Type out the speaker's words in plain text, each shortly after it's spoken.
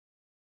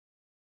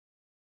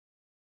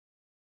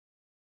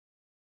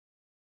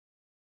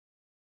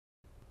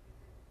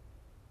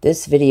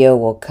This video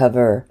will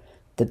cover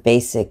the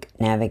basic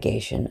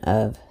navigation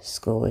of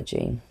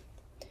Schoology.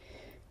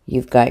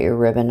 You've got your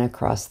ribbon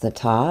across the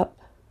top.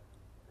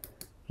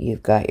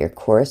 You've got your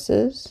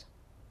courses,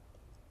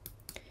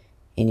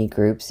 any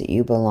groups that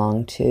you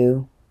belong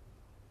to,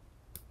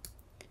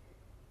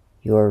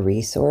 your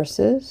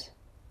resources.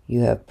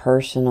 You have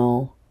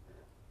personal,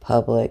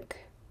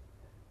 public,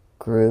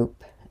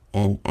 group,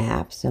 and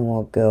apps, and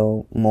we'll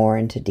go more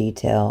into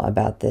detail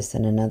about this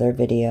in another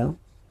video.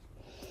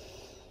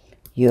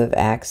 You have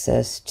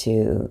access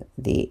to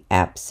the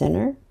App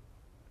Center.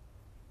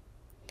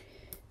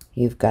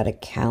 You've got a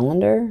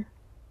calendar.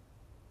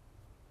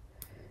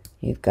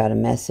 You've got a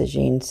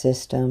messaging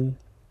system.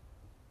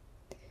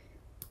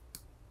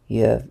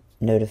 You have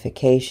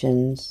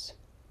notifications.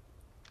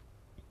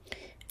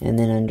 And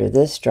then under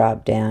this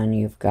drop down,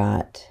 you've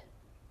got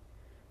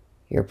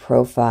your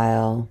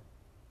profile.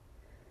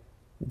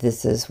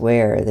 This is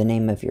where the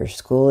name of your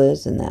school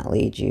is, and that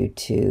leads you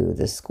to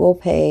the school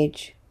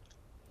page.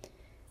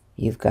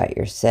 You've got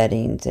your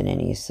settings and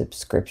any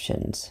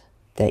subscriptions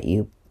that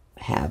you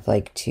have,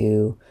 like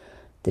to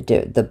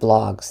the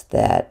blogs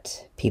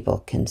that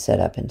people can set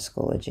up in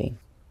Schoology.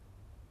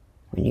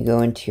 When you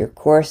go into your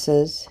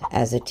courses,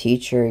 as a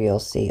teacher, you'll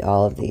see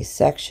all of these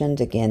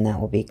sections. Again,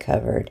 that will be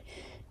covered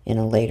in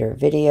a later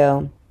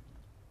video.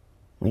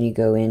 When you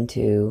go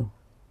into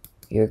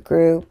your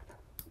group,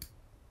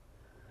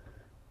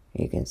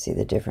 you can see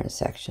the different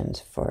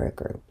sections for a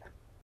group.